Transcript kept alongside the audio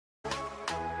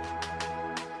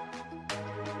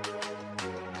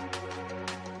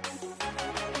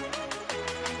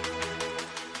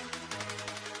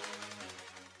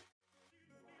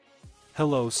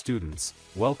Hello students,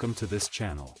 welcome to this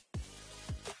channel.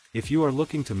 If you are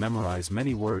looking to memorize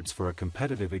many words for a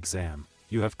competitive exam,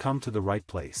 you have come to the right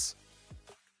place.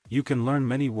 You can learn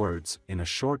many words in a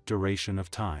short duration of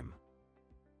time.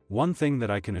 One thing that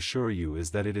I can assure you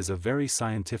is that it is a very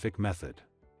scientific method.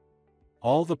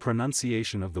 All the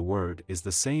pronunciation of the word is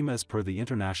the same as per the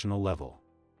international level.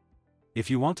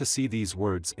 If you want to see these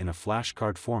words in a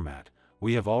flashcard format,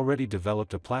 we have already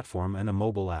developed a platform and a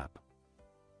mobile app.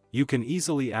 You can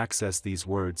easily access these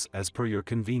words as per your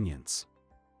convenience.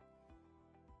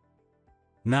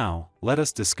 Now, let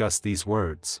us discuss these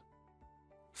words.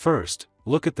 First,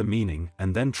 look at the meaning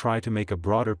and then try to make a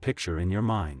broader picture in your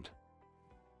mind.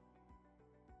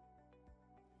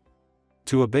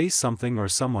 To abase something or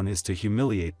someone is to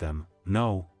humiliate them,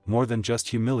 no, more than just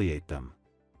humiliate them.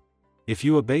 If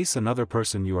you abase another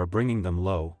person, you are bringing them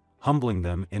low, humbling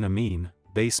them in a mean,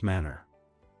 base manner.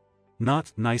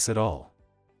 Not nice at all.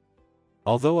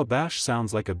 Although abash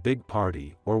sounds like a big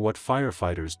party or what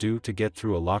firefighters do to get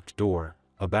through a locked door,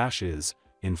 abash is,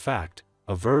 in fact,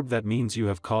 a verb that means you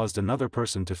have caused another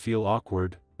person to feel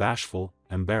awkward, bashful,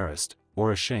 embarrassed,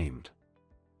 or ashamed.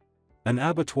 An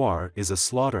abattoir is a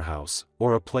slaughterhouse,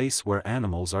 or a place where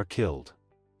animals are killed.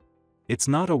 It's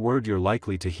not a word you're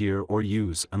likely to hear or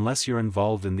use unless you're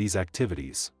involved in these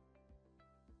activities.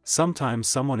 Sometimes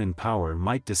someone in power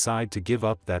might decide to give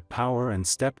up that power and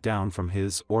step down from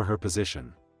his or her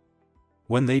position.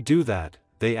 When they do that,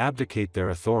 they abdicate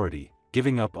their authority,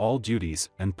 giving up all duties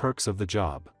and perks of the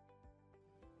job.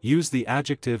 Use the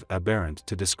adjective aberrant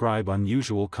to describe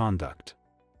unusual conduct.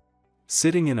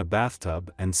 Sitting in a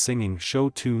bathtub and singing show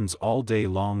tunes all day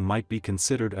long might be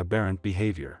considered aberrant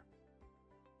behavior.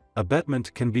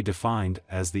 Abetment can be defined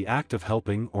as the act of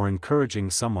helping or encouraging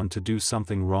someone to do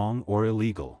something wrong or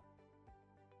illegal.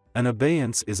 An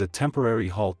abeyance is a temporary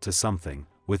halt to something,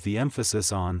 with the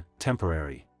emphasis on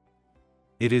temporary.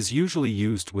 It is usually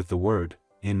used with the word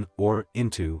in or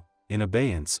into. In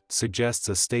abeyance suggests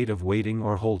a state of waiting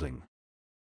or holding.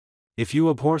 If you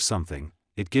abhor something,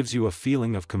 it gives you a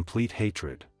feeling of complete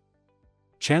hatred.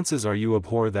 Chances are you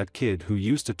abhor that kid who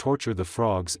used to torture the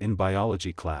frogs in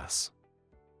biology class.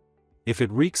 If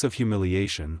it reeks of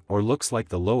humiliation or looks like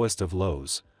the lowest of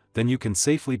lows, then you can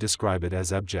safely describe it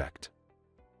as abject.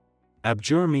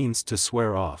 Abjure means to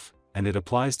swear off, and it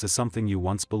applies to something you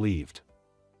once believed.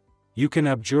 You can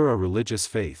abjure a religious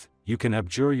faith, you can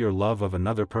abjure your love of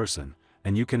another person,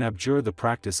 and you can abjure the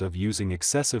practice of using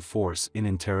excessive force in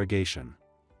interrogation.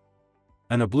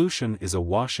 An ablution is a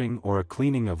washing or a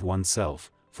cleaning of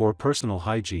oneself, for personal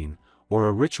hygiene, or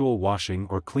a ritual washing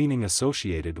or cleaning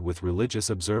associated with religious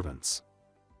observance.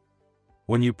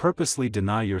 When you purposely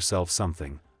deny yourself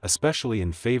something, especially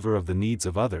in favor of the needs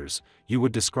of others, you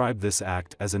would describe this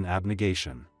act as an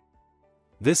abnegation.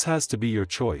 This has to be your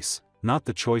choice, not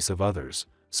the choice of others,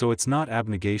 so it's not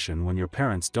abnegation when your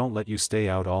parents don't let you stay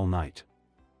out all night.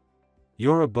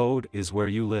 Your abode is where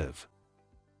you live.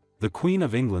 The Queen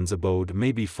of England's abode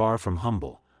may be far from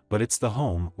humble, but it's the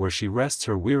home where she rests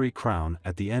her weary crown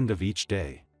at the end of each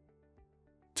day.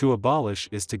 To abolish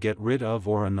is to get rid of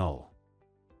or annul.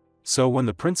 So when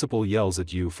the principal yells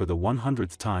at you for the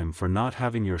 100th time for not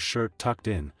having your shirt tucked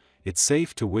in, it's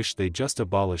safe to wish they just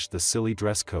abolished the silly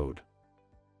dress code.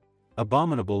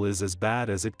 Abominable is as bad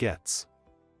as it gets.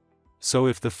 So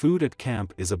if the food at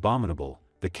camp is abominable,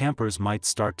 the campers might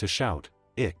start to shout,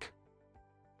 "Ick!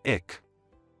 Ick!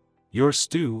 Your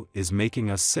stew is making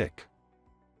us sick."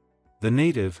 The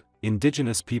native,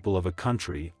 indigenous people of a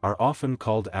country are often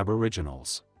called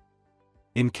aboriginals.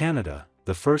 In Canada,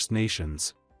 the First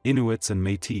Nations, Inuits and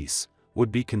Métis,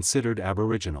 would be considered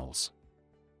aboriginals.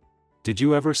 Did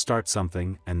you ever start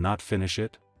something and not finish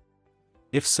it?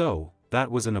 If so,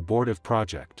 that was an abortive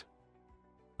project.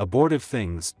 Abortive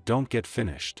things don't get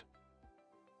finished.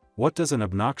 What does an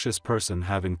obnoxious person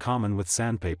have in common with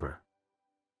sandpaper?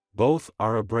 Both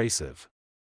are abrasive.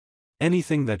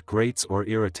 Anything that grates or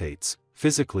irritates,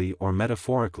 physically or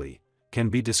metaphorically, can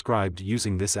be described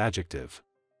using this adjective.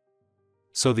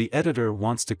 So the editor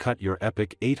wants to cut your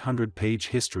epic 800-page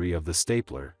history of the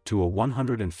stapler to a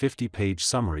 150-page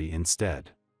summary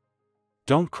instead.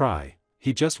 Don't cry,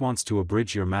 he just wants to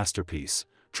abridge your masterpiece,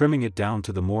 trimming it down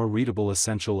to the more readable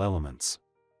essential elements.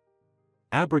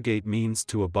 Abrogate means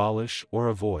to abolish or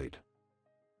avoid.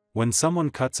 When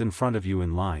someone cuts in front of you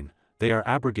in line, they are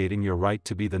abrogating your right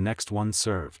to be the next one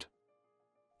served.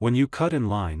 When you cut in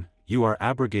line, you are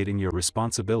abrogating your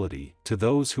responsibility to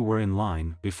those who were in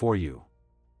line before you.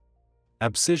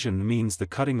 Abscission means the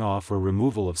cutting off or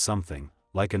removal of something,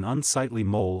 like an unsightly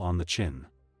mole on the chin.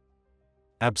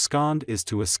 Abscond is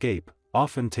to escape,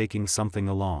 often taking something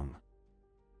along.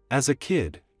 As a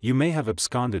kid, You may have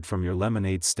absconded from your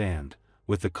lemonade stand,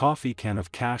 with the coffee can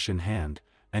of cash in hand,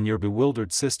 and your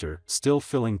bewildered sister still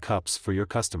filling cups for your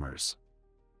customers.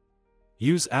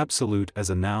 Use absolute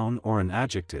as a noun or an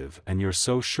adjective and you're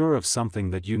so sure of something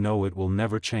that you know it will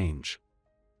never change.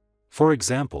 For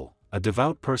example, a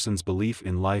devout person's belief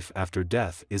in life after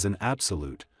death is an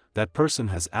absolute. That person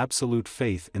has absolute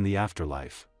faith in the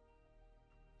afterlife.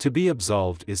 To be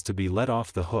absolved is to be let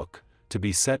off the hook, to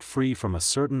be set free from a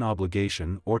certain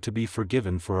obligation or to be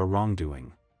forgiven for a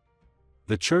wrongdoing.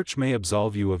 The church may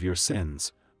absolve you of your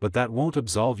sins, but that won't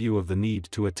absolve you of the need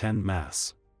to attend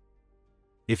Mass.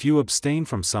 If you abstain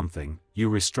from something, you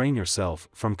restrain yourself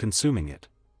from consuming it.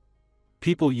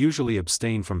 People usually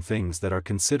abstain from things that are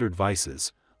considered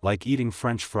vices, like eating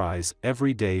French fries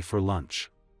every day for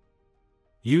lunch.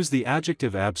 Use the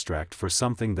adjective abstract for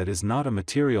something that is not a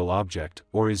material object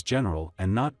or is general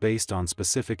and not based on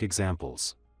specific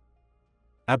examples.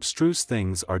 Abstruse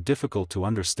things are difficult to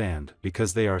understand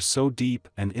because they are so deep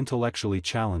and intellectually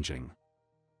challenging.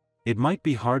 It might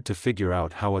be hard to figure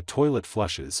out how a toilet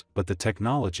flushes, but the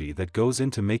technology that goes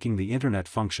into making the internet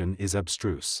function is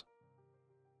abstruse.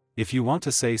 If you want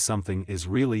to say something is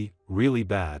really, really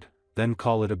bad, then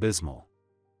call it abysmal.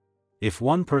 If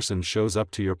one person shows up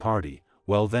to your party,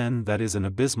 well then that is an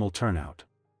abysmal turnout.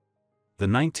 The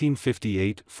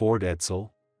 1958 Ford Edsel?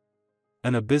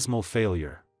 An abysmal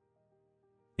failure.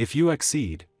 If you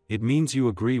accede, it means you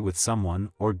agree with someone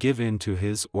or give in to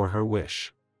his or her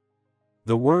wish.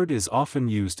 The word is often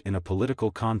used in a political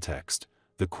context.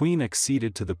 The Queen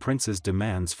acceded to the Prince's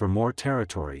demands for more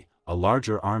territory, a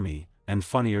larger army, and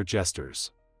funnier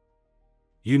jesters.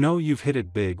 You know you've hit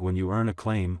it big when you earn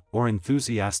acclaim or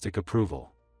enthusiastic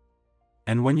approval.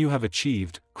 And when you have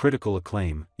achieved critical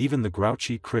acclaim, even the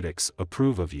grouchy critics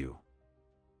approve of you.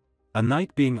 A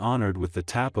knight being honored with the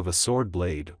tap of a sword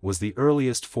blade was the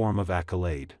earliest form of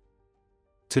accolade.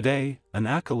 Today, an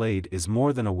accolade is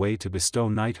more than a way to bestow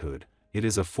knighthood, it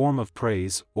is a form of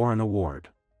praise or an award.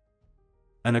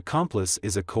 An accomplice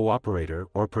is a cooperator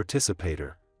or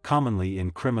participator, commonly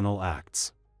in criminal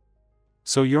acts.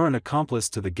 So you're an accomplice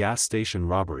to the gas station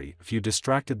robbery if you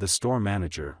distracted the store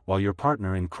manager while your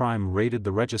partner in crime raided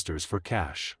the registers for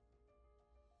cash.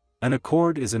 An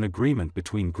accord is an agreement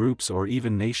between groups or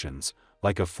even nations,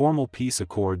 like a formal peace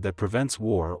accord that prevents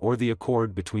war or the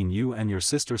accord between you and your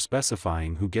sister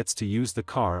specifying who gets to use the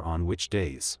car on which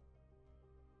days.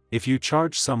 If you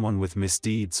charge someone with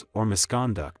misdeeds or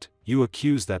misconduct, you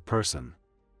accuse that person.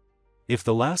 If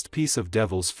the last piece of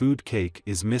devil's food cake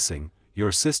is missing,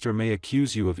 your sister may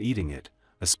accuse you of eating it,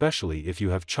 especially if you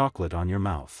have chocolate on your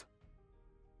mouth.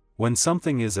 When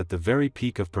something is at the very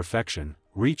peak of perfection,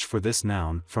 reach for this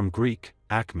noun from Greek,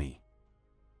 acme.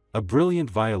 A brilliant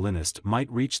violinist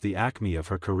might reach the acme of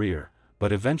her career,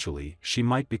 but eventually she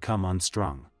might become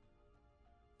unstrung.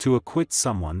 To acquit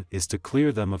someone is to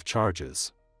clear them of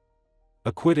charges.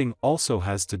 Acquitting also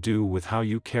has to do with how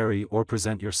you carry or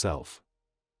present yourself.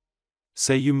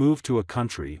 Say you move to a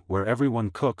country where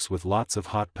everyone cooks with lots of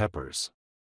hot peppers.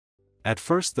 At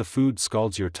first the food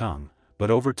scalds your tongue, but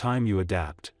over time you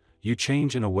adapt, you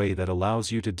change in a way that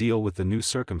allows you to deal with the new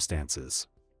circumstances.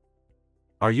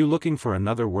 Are you looking for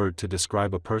another word to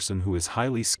describe a person who is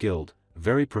highly skilled,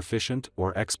 very proficient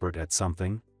or expert at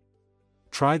something?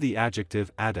 Try the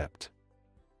adjective adept.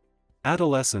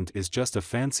 Adolescent is just a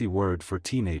fancy word for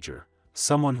teenager,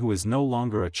 someone who is no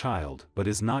longer a child but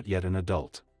is not yet an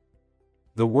adult.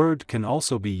 The word can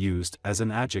also be used as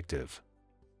an adjective.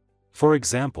 For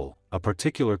example, a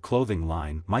particular clothing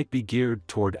line might be geared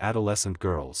toward adolescent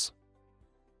girls.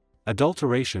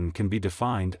 Adulteration can be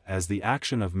defined as the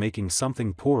action of making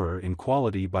something poorer in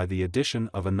quality by the addition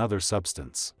of another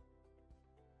substance.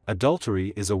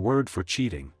 Adultery is a word for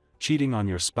cheating, cheating on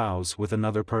your spouse with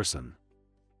another person.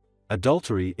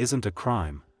 Adultery isn't a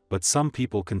crime, but some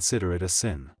people consider it a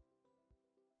sin.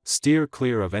 Steer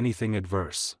clear of anything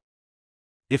adverse.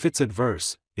 If it's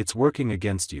adverse, it's working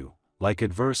against you, like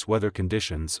adverse weather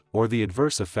conditions or the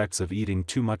adverse effects of eating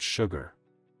too much sugar.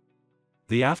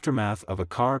 The aftermath of a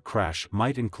car crash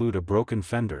might include a broken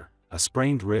fender, a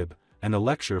sprained rib, and a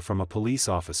lecture from a police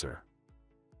officer.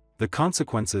 The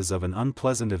consequences of an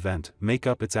unpleasant event make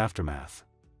up its aftermath.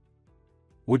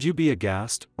 Would you be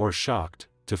aghast or shocked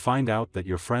to find out that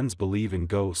your friends believe in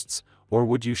ghosts, or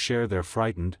would you share their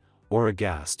frightened, or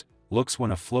aghast, looks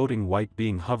when a floating white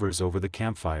being hovers over the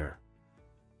campfire?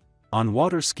 On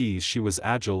water skis she was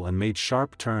agile and made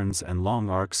sharp turns and long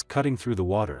arcs cutting through the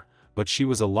water, but she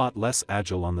was a lot less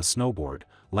agile on the snowboard,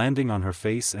 landing on her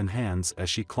face and hands as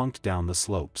she clunked down the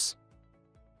slopes.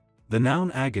 The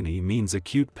noun agony means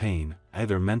acute pain,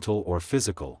 either mental or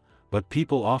physical, but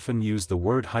people often use the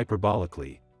word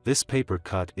hyperbolically, this paper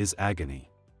cut is agony.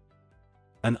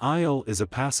 An aisle is a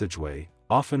passageway,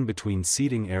 often between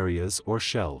seating areas or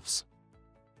shelves.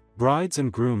 Brides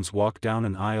and grooms walk down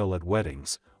an aisle at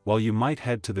weddings, while you might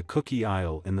head to the cookie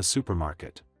aisle in the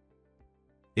supermarket.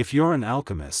 If you're an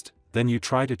alchemist, then you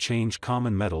try to change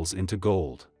common metals into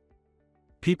gold.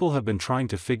 People have been trying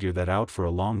to figure that out for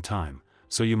a long time,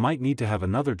 so you might need to have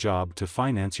another job to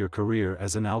finance your career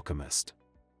as an alchemist.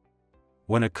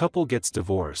 When a couple gets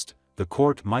divorced, the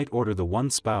court might order the one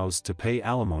spouse to pay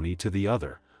alimony to the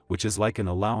other, which is like an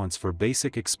allowance for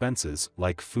basic expenses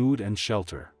like food and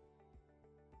shelter.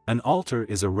 An altar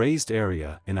is a raised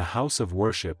area in a house of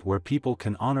worship where people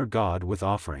can honor God with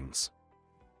offerings.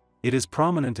 It is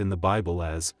prominent in the Bible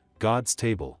as God's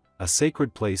table, a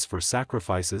sacred place for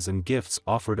sacrifices and gifts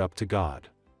offered up to God.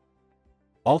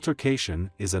 Altercation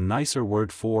is a nicer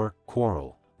word for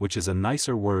quarrel, which is a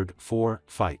nicer word for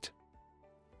fight.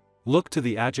 Look to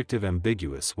the adjective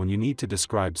ambiguous when you need to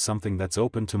describe something that's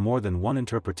open to more than one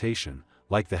interpretation,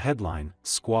 like the headline,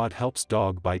 "Squad helps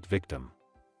dog bite victim."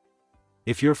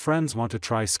 If your friends want to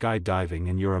try skydiving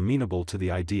and you're amenable to the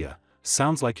idea,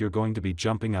 sounds like you're going to be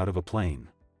jumping out of a plane.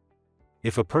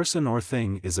 If a person or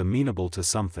thing is amenable to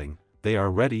something, they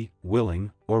are ready,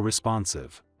 willing, or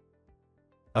responsive.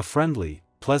 A friendly,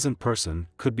 pleasant person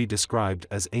could be described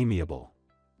as amiable.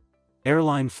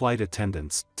 Airline flight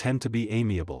attendants tend to be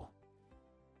amiable.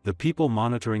 The people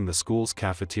monitoring the school's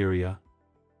cafeteria?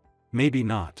 Maybe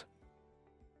not.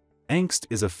 Angst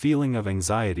is a feeling of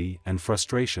anxiety and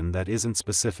frustration that isn't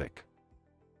specific.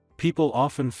 People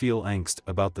often feel angst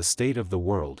about the state of the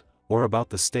world, or about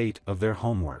the state of their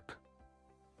homework.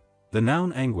 The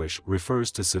noun anguish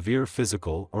refers to severe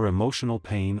physical or emotional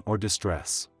pain or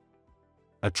distress.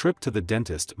 A trip to the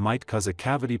dentist might cause a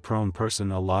cavity-prone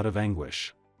person a lot of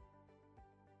anguish.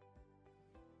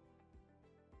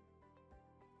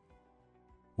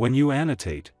 When you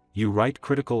annotate, you write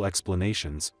critical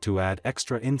explanations to add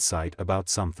extra insight about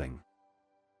something.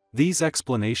 These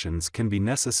explanations can be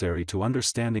necessary to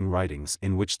understanding writings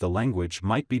in which the language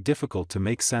might be difficult to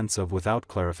make sense of without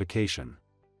clarification.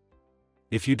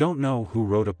 If you don't know who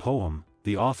wrote a poem,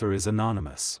 the author is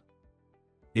anonymous.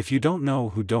 If you don't know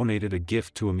who donated a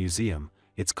gift to a museum,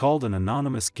 it's called an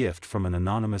anonymous gift from an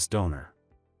anonymous donor.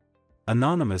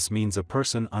 Anonymous means a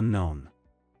person unknown.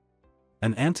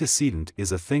 An antecedent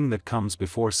is a thing that comes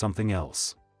before something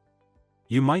else.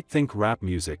 You might think rap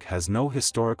music has no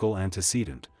historical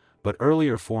antecedent, but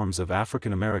earlier forms of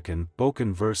African American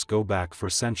spoken verse go back for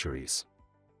centuries.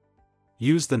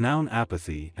 Use the noun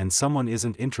apathy and someone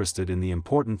isn't interested in the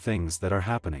important things that are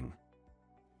happening.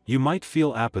 You might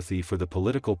feel apathy for the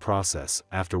political process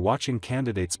after watching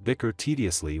candidates bicker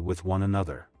tediously with one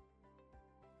another.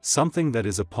 Something that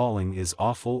is appalling is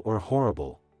awful or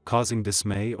horrible, causing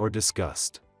dismay or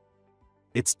disgust.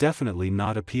 It's definitely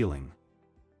not appealing.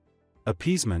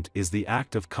 Appeasement is the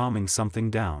act of calming something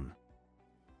down.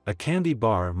 A candy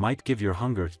bar might give your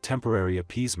hunger temporary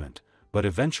appeasement, but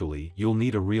eventually you'll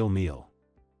need a real meal.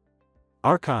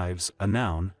 Archives, a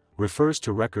noun, refers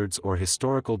to records or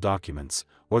historical documents,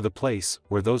 or the place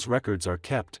where those records are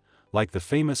kept, like the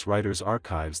famous writers'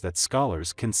 archives that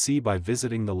scholars can see by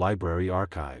visiting the library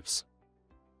archives.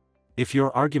 If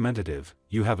you're argumentative,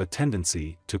 you have a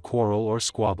tendency to quarrel or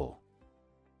squabble.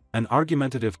 An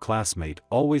argumentative classmate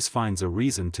always finds a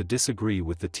reason to disagree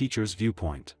with the teacher's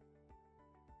viewpoint.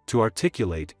 To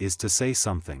articulate is to say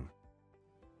something.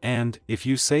 And, if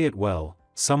you say it well,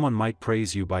 someone might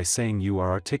praise you by saying you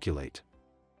are articulate.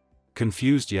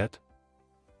 Confused yet?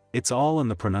 It's all in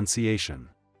the pronunciation.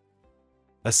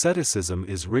 Asceticism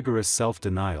is rigorous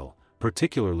self-denial,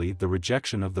 particularly the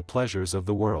rejection of the pleasures of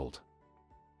the world.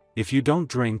 If you don't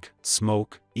drink,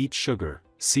 smoke, eat sugar,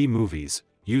 see movies,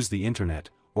 use the internet,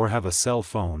 or have a cell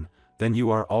phone, then you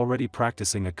are already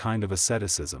practicing a kind of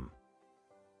asceticism.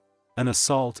 An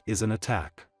assault is an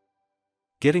attack.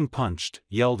 Getting punched,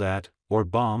 yelled at, or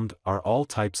bombed are all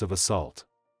types of assault.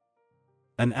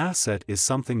 An asset is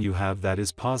something you have that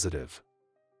is positive.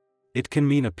 It can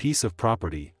mean a piece of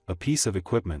property, a piece of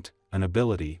equipment, an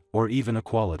ability, or even a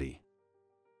quality.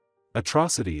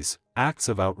 Atrocities, acts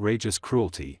of outrageous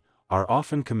cruelty, are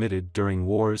often committed during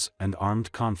wars and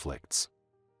armed conflicts.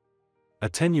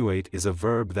 Attenuate is a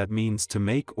verb that means to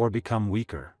make or become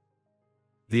weaker.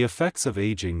 The effects of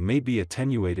aging may be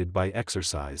attenuated by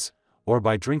exercise, or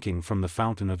by drinking from the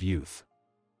fountain of youth.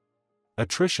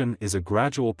 Attrition is a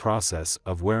gradual process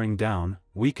of wearing down,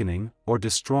 weakening, or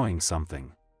destroying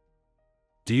something.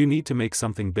 Do you need to make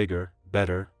something bigger,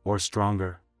 better, or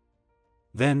stronger?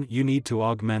 Then you need to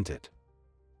augment it.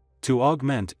 To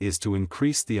augment is to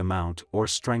increase the amount or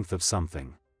strength of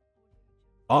something.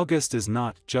 August is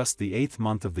not just the 8th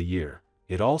month of the year,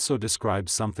 it also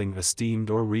describes something esteemed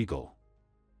or regal.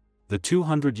 The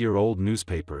 200-year-old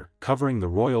newspaper covering the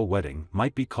royal wedding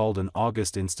might be called an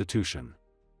August institution.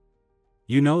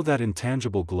 You know that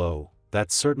intangible glow,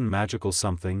 that certain magical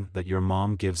something that your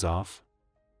mom gives off?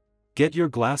 Get your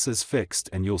glasses fixed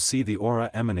and you'll see the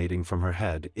aura emanating from her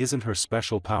head isn't her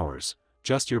special powers,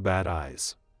 just your bad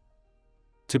eyes.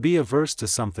 To be averse to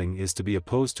something is to be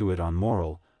opposed to it on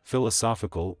moral,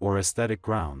 philosophical or aesthetic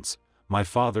grounds. My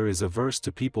father is averse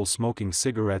to people smoking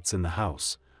cigarettes in the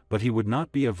house, but he would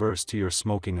not be averse to your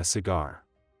smoking a cigar.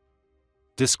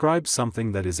 Describe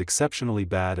something that is exceptionally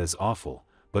bad as awful,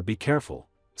 but be careful.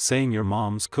 Saying your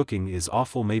mom's cooking is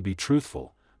awful may be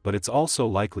truthful, but it's also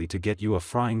likely to get you a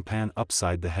frying pan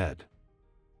upside the head.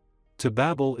 To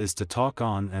babble is to talk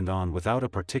on and on without a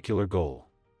particular goal.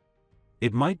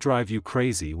 It might drive you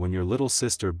crazy when your little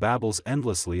sister babbles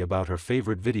endlessly about her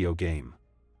favorite video game.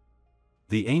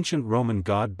 The ancient Roman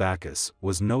god Bacchus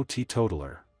was no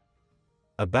teetotaler.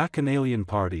 A bacchanalian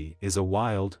party is a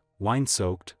wild,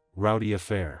 wine-soaked, rowdy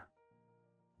affair.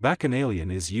 Bacchanalian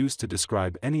is used to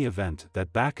describe any event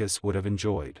that Bacchus would have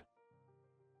enjoyed.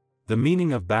 The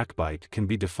meaning of backbite can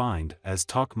be defined as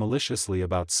talk maliciously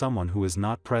about someone who is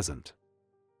not present.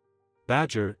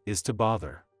 Badger is to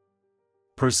bother.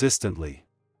 Persistently.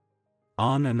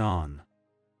 On and on.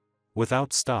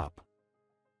 Without stop.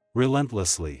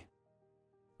 Relentlessly.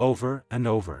 Over and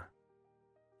over.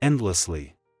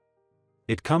 Endlessly.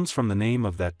 It comes from the name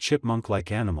of that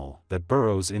chipmunk-like animal that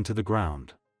burrows into the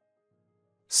ground.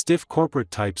 Stiff corporate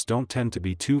types don't tend to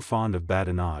be too fond of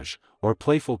badinage or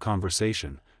playful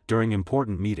conversation during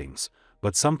important meetings,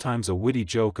 but sometimes a witty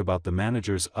joke about the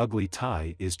manager's ugly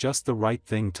tie is just the right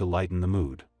thing to lighten the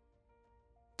mood.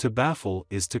 To baffle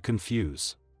is to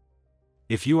confuse.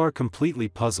 If you are completely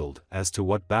puzzled as to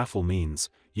what baffle means,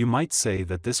 you might say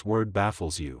that this word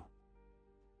baffles you.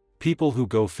 People who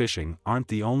go fishing aren't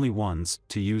the only ones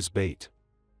to use bait.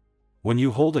 When you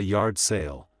hold a yard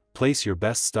sale, place your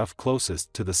best stuff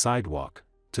closest to the sidewalk,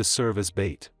 to serve as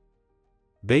bait.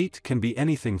 Bait can be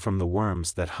anything from the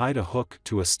worms that hide a hook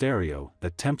to a stereo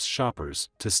that tempts shoppers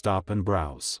to stop and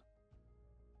browse.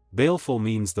 Baleful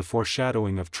means the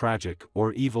foreshadowing of tragic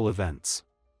or evil events.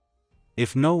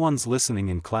 If no one's listening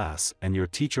in class and your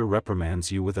teacher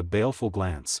reprimands you with a baleful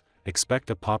glance, expect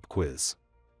a pop quiz.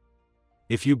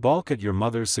 If you balk at your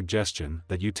mother's suggestion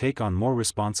that you take on more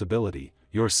responsibility,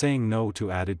 you're saying no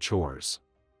to added chores.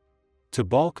 To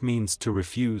balk means to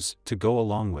refuse to go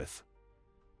along with.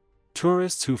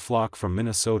 Tourists who flock from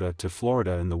Minnesota to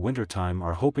Florida in the wintertime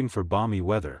are hoping for balmy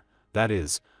weather, that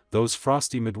is, those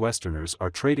frosty Midwesterners are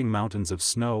trading mountains of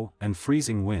snow and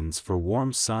freezing winds for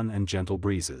warm sun and gentle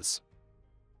breezes.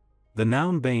 The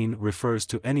noun bane refers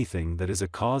to anything that is a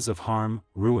cause of harm,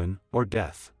 ruin, or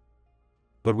death.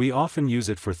 But we often use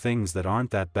it for things that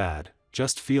aren't that bad,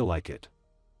 just feel like it.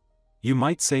 You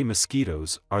might say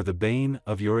mosquitoes are the bane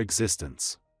of your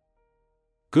existence.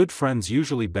 Good friends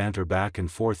usually banter back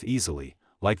and forth easily,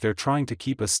 like they're trying to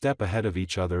keep a step ahead of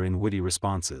each other in witty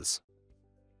responses.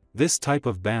 This type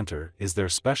of banter is their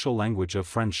special language of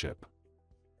friendship.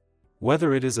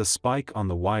 Whether it is a spike on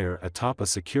the wire atop a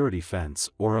security fence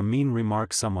or a mean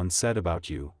remark someone said about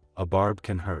you, a barb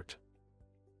can hurt.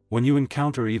 When you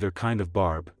encounter either kind of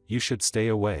barb, you should stay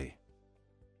away.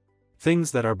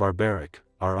 Things that are barbaric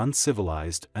are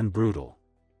uncivilized and brutal.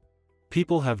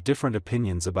 People have different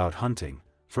opinions about hunting.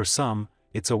 For some,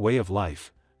 it's a way of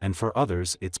life, and for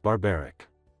others it's barbaric.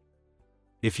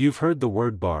 If you've heard the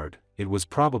word bard, it was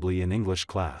probably in English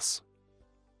class.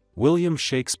 William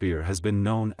Shakespeare has been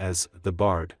known as the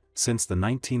Bard since the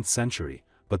 19th century,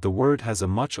 but the word has a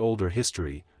much older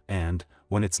history, and,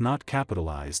 when it's not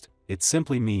capitalized, it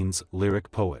simply means lyric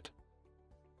poet.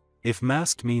 If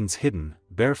masked means hidden,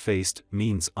 barefaced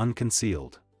means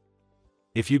unconcealed.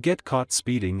 If you get caught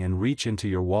speeding and reach into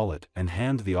your wallet and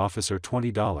hand the officer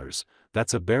 $20,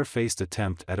 that's a barefaced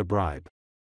attempt at a bribe.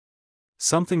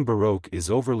 Something baroque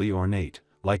is overly ornate,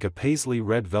 like a paisley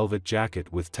red velvet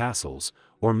jacket with tassels,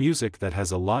 or music that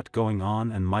has a lot going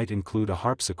on and might include a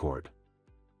harpsichord.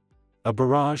 A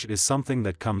barrage is something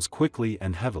that comes quickly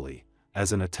and heavily,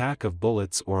 as an attack of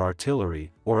bullets or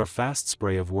artillery, or a fast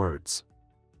spray of words.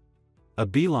 A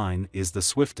beeline is the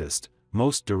swiftest,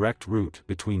 most direct route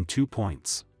between 2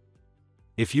 points.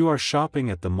 If you are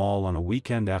shopping at the mall on a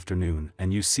weekend afternoon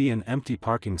and you see an empty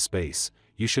parking space,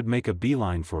 you should make a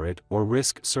beeline for it or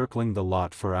risk circling the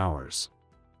lot for hours.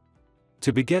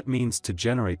 To beget means to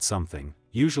generate something,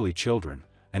 usually children,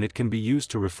 and it can be used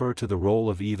to refer to the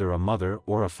role of either a mother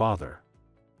or a father.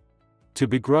 To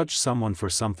begrudge someone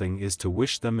for something is to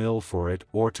wish them ill for it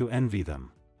or to envy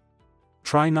them.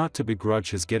 Try not to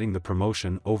begrudge his getting the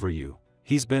promotion over you,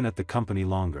 he's been at the company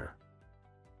longer.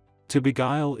 To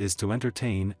beguile is to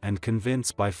entertain and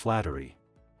convince by flattery.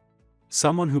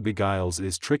 Someone who beguiles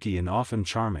is tricky and often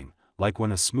charming, like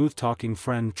when a smooth-talking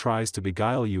friend tries to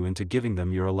beguile you into giving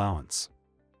them your allowance.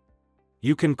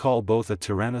 You can call both a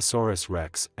Tyrannosaurus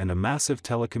Rex and a massive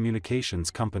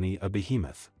telecommunications company a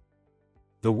behemoth.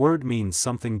 The word means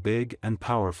something big and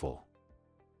powerful.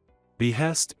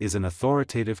 Behest is an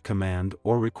authoritative command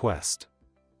or request.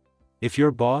 If your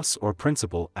boss or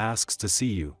principal asks to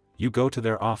see you, you go to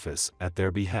their office at their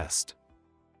behest.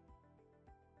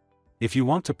 If you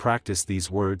want to practice these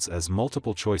words as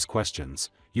multiple-choice questions,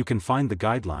 you can find the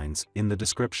guidelines in the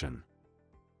description.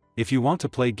 If you want to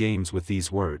play games with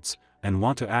these words, and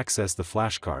want to access the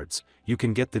flashcards, you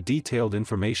can get the detailed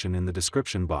information in the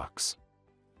description box.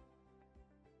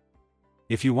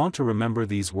 If you want to remember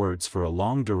these words for a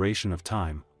long duration of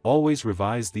time, always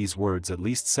revise these words at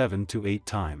least 7 to 8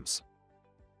 times.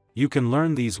 You can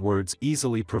learn these words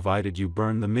easily provided you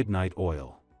burn the midnight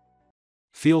oil.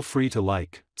 Feel free to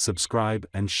like, subscribe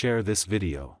and share this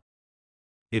video.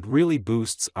 It really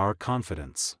boosts our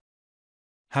confidence.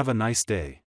 Have a nice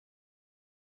day.